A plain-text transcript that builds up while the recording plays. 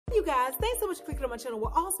you guys, thanks so much for clicking on my channel.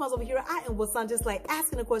 We're all smiles over here. I am with Sanja, just like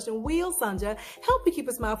asking a question. Will Sanja help me keep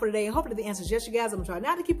a smile for today? And hopefully the answer is yes, you guys. I'm gonna try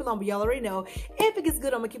not to keep it long, but y'all already know. If it gets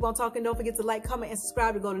good, I'm gonna keep on talking. Don't forget to like, comment, and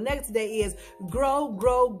subscribe. To go to next today is grow,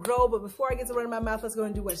 grow, grow. But before I get to running my mouth, let's go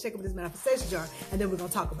and do what? Shake up this manifestation jar, and then we're gonna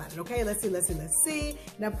talk about it. Okay? Let's see.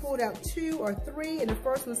 And I pulled out 2 or 3, and the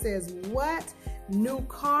first one says what? New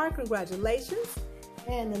car. Congratulations.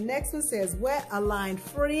 And the next one says what? Aligned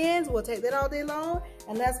friends. We'll take that all day long.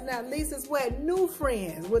 And last but not least is what? New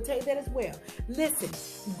friends. We'll take that as well.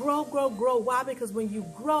 Listen, grow, grow, grow. Why? Because when you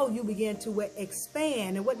grow, you begin to what?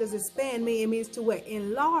 Expand. And what does expand mean? It means to what?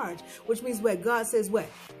 Enlarge. Which means what? God says what?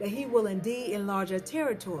 That he will indeed enlarge our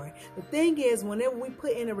territory. The thing is, whenever we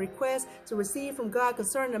put in a request to receive from God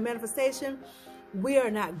concerning the manifestation, we are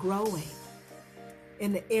not growing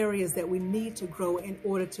in the areas that we need to grow in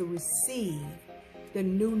order to receive the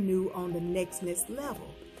new on the next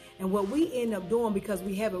level. And what we end up doing, because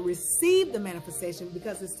we haven't received the manifestation,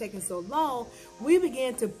 because it's taking so long, we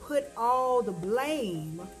begin to put all the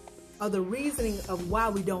blame or the reasoning of why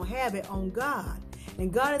we don't have it on God.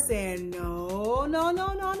 And God is saying, no.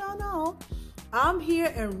 I'm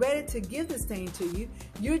here and ready to give this thing to you.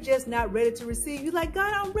 You're just not ready to receive. You're like,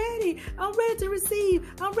 God, I'm ready to receive.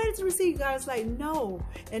 I'm ready to receive. God's like, no.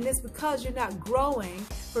 And it's because you're not growing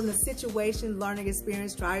from the situation, learning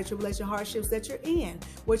experience, trial, tribulation, hardships that you're in.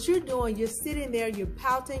 What you're doing, you're sitting there, you're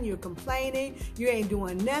pouting, you're complaining, you ain't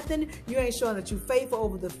doing nothing. You ain't showing that you're faithful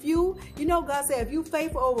over the few. You know, God said, if you're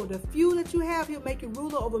faithful over the few that you have, he'll make you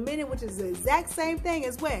ruler over many, which is the exact same thing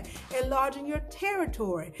as what? Enlarging your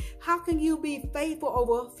territory. How can you be faithful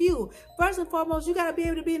over a few? First and foremost, you got to be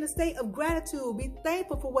able to be in a state of gratitude. Be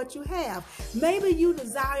thankful for what you have. Maybe you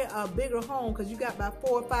desire a bigger home because you got about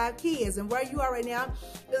 4 or 5 kids, and where you are right now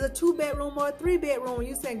is a 2-bedroom or a 3-bedroom.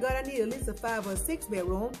 You saying, God, I need at least a 5 or a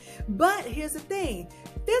 6-bedroom. But here's the thing,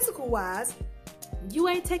 physical wise, you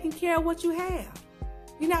ain't taking care of what you have.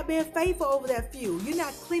 You're not being faithful over that few. You're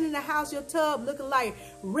not cleaning the house, your tub looking like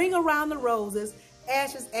ring around the roses.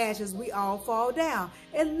 Ashes, ashes, we all fall down.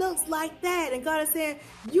 It looks like that. And God is saying,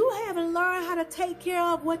 you haven't learned how to take care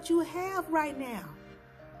of what you have right now.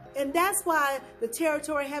 And that's why the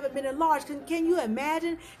territory haven't been enlarged. Can you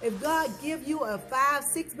imagine if God give you a 5,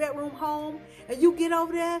 6-bedroom home and you get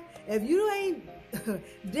over there, if you ain't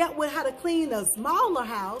dealt with how to clean a smaller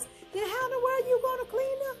house, then how in the world are you going to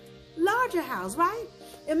clean a larger house, right?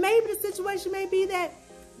 And maybe the situation may be that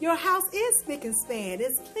your house is spick and span,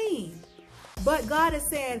 it's clean. But God is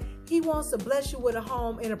saying he wants to bless you with a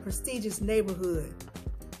home in a prestigious neighborhood.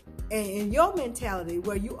 And in your mentality,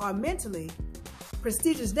 where you are mentally,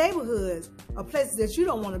 prestigious neighborhoods are places that you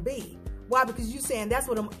don't want to be. Why? Because you're saying that's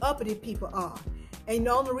what them uppity people are. And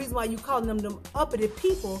the only reason why you calling them uppity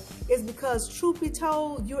people is because, truth be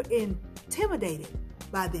told, you're intimidated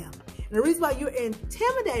by them. And the reason why you're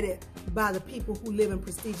intimidated by the people who live in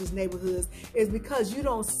prestigious neighborhoods is because you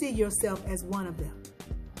don't see yourself as one of them.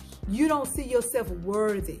 You don't see yourself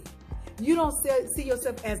worthy. You don't see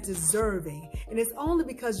yourself as deserving. And it's only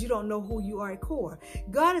because you don't know who you are at core.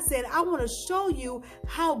 God is saying, I want to show you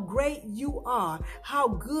how great you are, how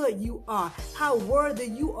good you are, how worthy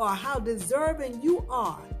you are, how deserving you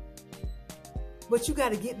are. But you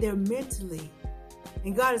got to get there mentally.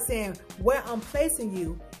 And God is saying, where I'm placing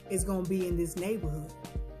you is going to be in this neighborhood.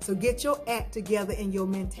 So get your act together in your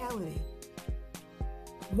mentality.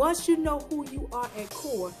 Once you know who you are at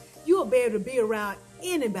core, you'll be able to be around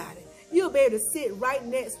anybody. You'll be able to sit right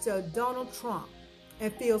next to Donald Trump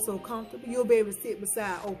and feel so comfortable. You'll be able to sit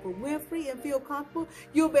beside Oprah Winfrey and feel comfortable.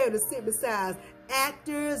 You'll be able to sit beside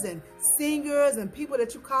actors and singers and people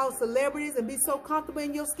that you call celebrities and be so comfortable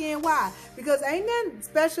in your skin. Why? Because ain't nothing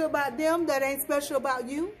special about them that ain't special about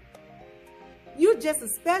you. You're just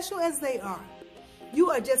as special as they are.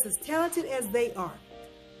 You are just as talented as they are.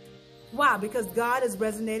 Why? Because God is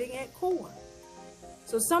resonating at core.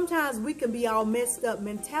 So sometimes we can be all messed up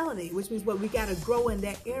mentality, which means what we got to grow in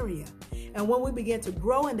that area. And when we begin to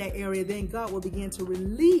grow in that area, then God will begin to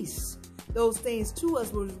release those things to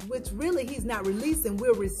us, which really he's not releasing,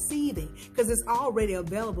 we're receiving, because it's already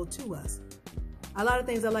available to us. A lot of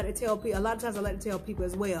things I like to tell people, a lot of times I like to tell people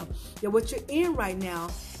as well, that what you're in right now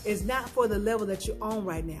is not for the level that you're on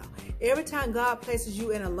right now. Every time God places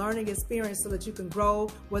you in a learning experience so that you can grow,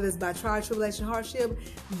 whether it's by trial, tribulation, hardship,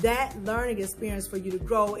 that learning experience for you to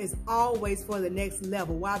grow is always for the next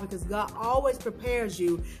level. Why? Because God always prepares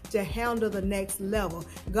you to handle the next level.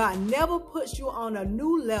 God never puts you on a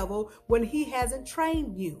new level when he hasn't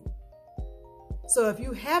trained you. So if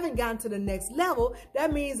you haven't gotten to the next level,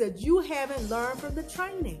 that means that you haven't learned from the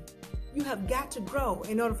training. You have got to grow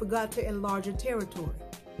in order for God to enlarge your territory.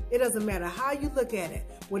 It doesn't matter how you look at it.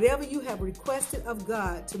 Whatever you have requested of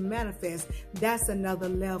God to manifest, that's another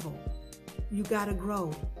level. You got to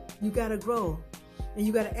grow. You got to grow. And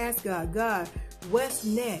you got to ask God, God, what's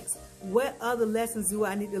next? What other lessons do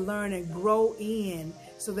I need to learn and grow in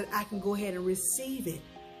so that I can go ahead and receive it?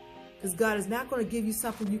 Because God is not going to give you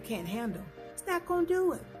something you can't handle. He's not going to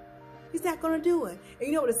do it. He's not going to do it. And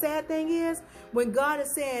you know what the sad thing is? When God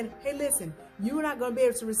is saying, hey, listen, you're not going to be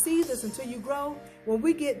able to receive this until you grow. When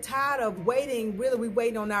we get tired of waiting, really we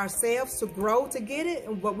wait on ourselves to grow to get it.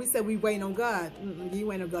 And what we say we wait on God.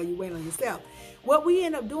 You ain't on God, you wait on yourself. What we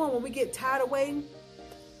end up doing when we get tired of waiting,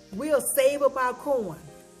 we'll save up our coin,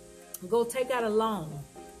 go take out a loan,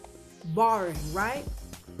 borrowing, right?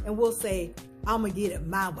 And we'll say, I'm going to get it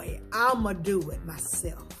my way. I'm going to do it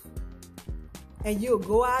myself. And you'll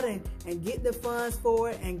go out and get the funds for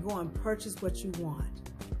it and go and purchase what you want.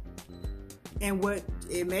 And what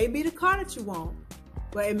it may be the car that you want,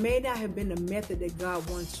 but it may not have been the method that God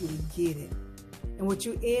wants you to get it. And what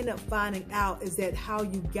you end up finding out is that how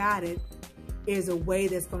you got it is a way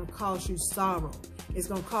that's going to cause you sorrow. It's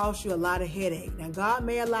going to cause you a lot of headache. Now, God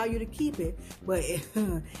may allow you to keep it, but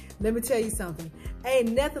let me tell you something.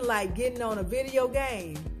 Ain't nothing like getting on a video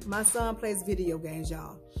game. My son plays video games,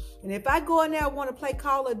 y'all. And if I go in there and want to play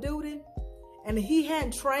Call of Duty, and he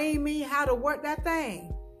hadn't trained me how to work that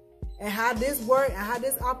thing, and how this work, and how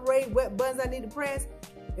this operate, what buttons I need to press,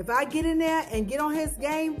 if I get in there and get on his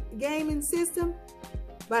gaming system,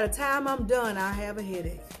 by the time I'm done, I have a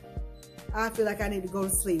headache. I feel like I need to go to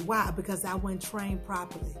sleep. Why? Because I wasn't trained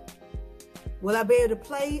properly. Will I be able to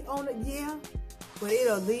play on it? Yeah. But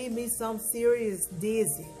it'll leave me some serious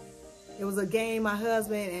dizzy. It was a game my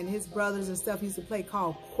husband and his brothers and stuff used to play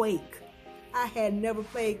called Quake. I had never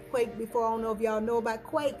played Quake before. I don't know if y'all know about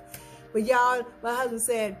Quake. But y'all, my husband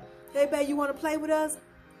said, hey, babe, you want to play with us?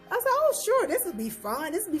 I said, oh, sure, this will be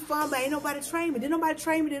fun. This will be fun, but ain't nobody train me. Didn't nobody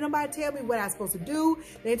train me. Didn't nobody tell me what I was supposed to do.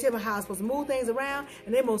 They didn't tell me how I was supposed to move things around.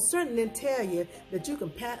 And they most certainly didn't tell you that you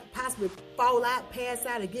can possibly fall out, pass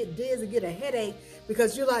out, and get dizzy, get a headache.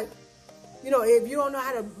 Because you're like, you know, if you don't know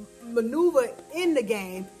how to maneuver in the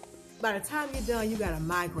game, by the time you're done, you got a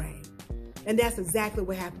migraine. And that's exactly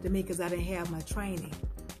what happened to me because I didn't have my training.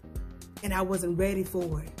 And I wasn't ready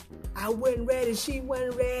for it. I wasn't ready. She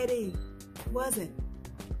wasn't ready. Wasn't.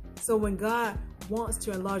 So when God wants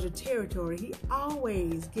to enlarge your territory, he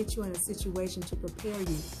always gets you in a situation to prepare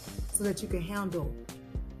you so that you can handle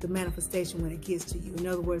the manifestation when it gets to you. In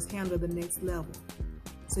other words, handle the next level.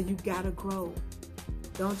 So you got to grow.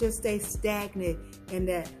 Don't just stay stagnant in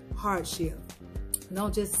that hardship.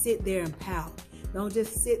 Don't just sit there and pout. Don't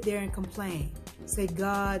just sit there and complain. Say,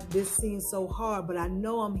 God, this seems so hard, but I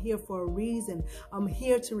know I'm here for a reason. I'm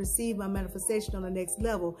here to receive my manifestation on the next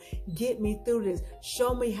level. Get me through this.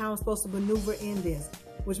 Show me how I'm supposed to maneuver in this.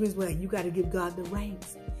 Which means, well, you got to give God the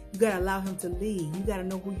reins. You got to allow him to lead. You got to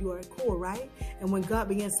know who you are at core, right? And when God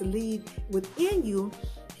begins to lead within you,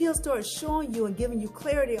 he'll start showing you and giving you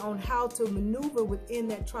clarity on how to maneuver within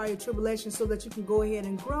that trial tribulation so that you can go ahead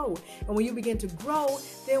and grow. And when you begin to grow,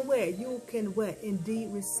 then what? You can what? Indeed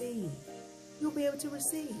receive. You'll be able to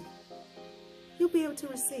receive. You'll be able to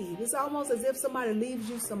receive. It's almost as if somebody leaves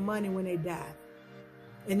you some money when they die.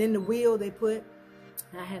 And in the will they put,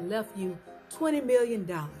 I had left you $20 million.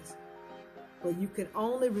 But you can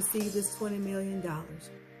only receive this $20 million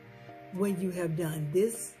when you have done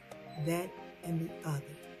this, that, and the other.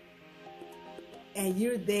 And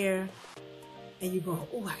you're there and you're going,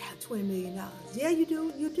 oh, I got $20 million. Yeah, you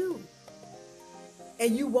do. You do.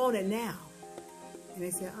 And you want it now. And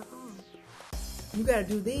they say, you got to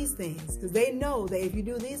do these things. Because they know that if you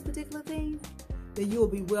do these particular things, then you will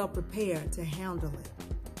be well prepared to handle it.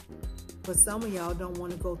 But some of y'all don't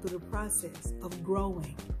want to go through the process of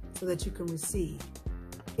growing so that you can receive.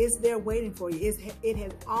 It's there waiting for you. It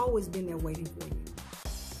has always been there waiting for you.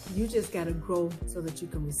 You just got to grow so that you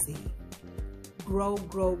can receive. Grow,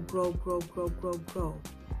 grow, grow, grow, grow, grow, grow.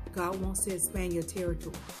 God wants to expand your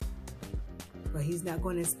territory. But he's not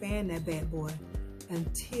going to expand that bad boy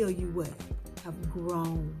until you what? Have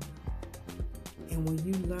grown. And when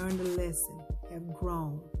you learn the lesson, have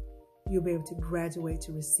grown, you'll be able to graduate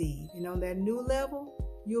to receive. And on that new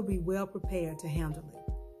level, you'll be well prepared to handle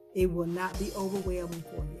it. It will not be overwhelming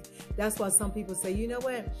for you. That's why some people say, you know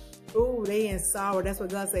what? Oh, they in sorrow. That's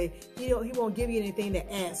what God say. He won't give you anything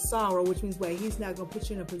that adds sorrow, which means, well, he's not going to put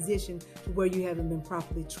you in a position to where you haven't been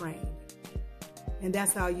properly trained. And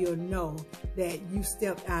that's how you'll know that you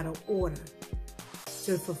stepped out of order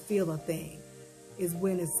to fulfill a thing, is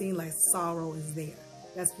when it seems like sorrow is there.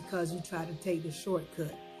 That's because you try to take the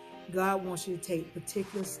shortcut. God wants you to take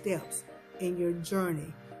particular steps in your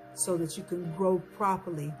journey so that you can grow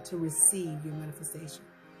properly to receive your manifestation.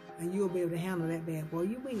 And you'll be able to handle that bad boy.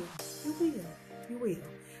 You will. You will. You will.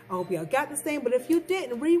 I hope y'all got this thing, but if you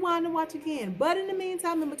didn't, rewind and watch again. But in the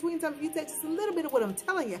meantime, in between time, if you take just a little bit of what I'm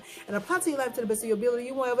telling you and apply to your life to the best of your ability,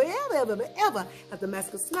 you won't ever have to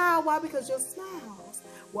mask a smile. Why? Because your smiles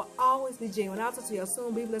will always be genuine. I'll talk to y'all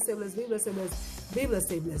soon. Be blessed, stay blessed, be blessed, stay blessed. Be blessed,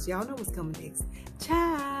 stay blessed. Y'all know what's coming next.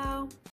 Ciao.